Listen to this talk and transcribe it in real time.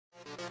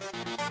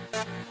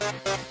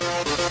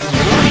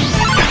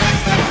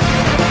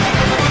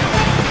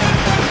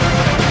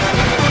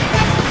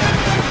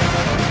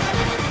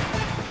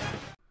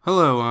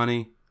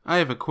I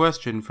have a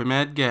question for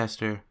Mad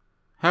Gaster.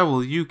 How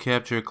will you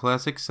capture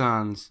classic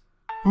songs?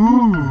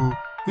 Ooh,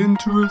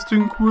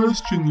 interesting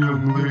question,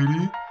 young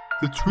lady.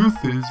 The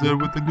truth is that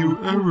with the new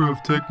era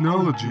of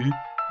technology,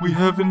 we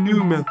have a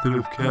new method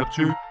of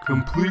capture,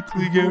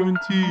 completely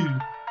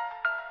guaranteed.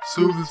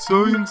 So the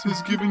science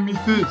has given me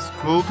this,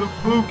 called a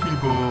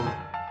Pokeball.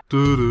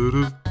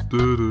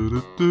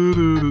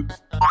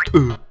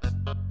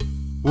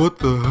 What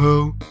the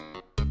hell?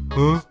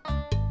 Huh?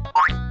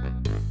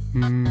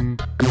 No.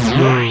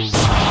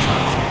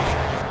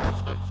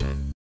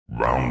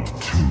 Round 2.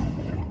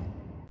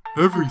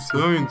 Every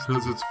science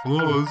has its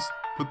flaws,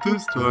 but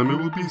this time it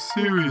will be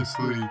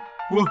seriously.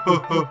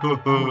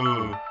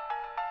 Wahahaha.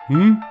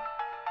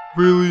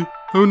 Really?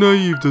 How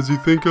naive does he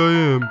think I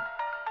am?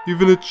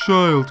 Even a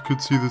child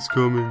could see this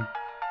coming.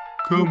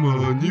 Come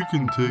on, you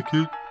can take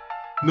it.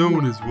 No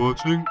one is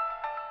watching.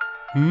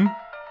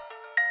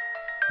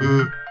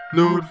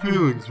 No hard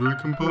feelings, right,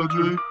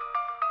 compadre?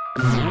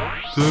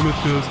 Damn it,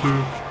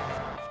 Gaster.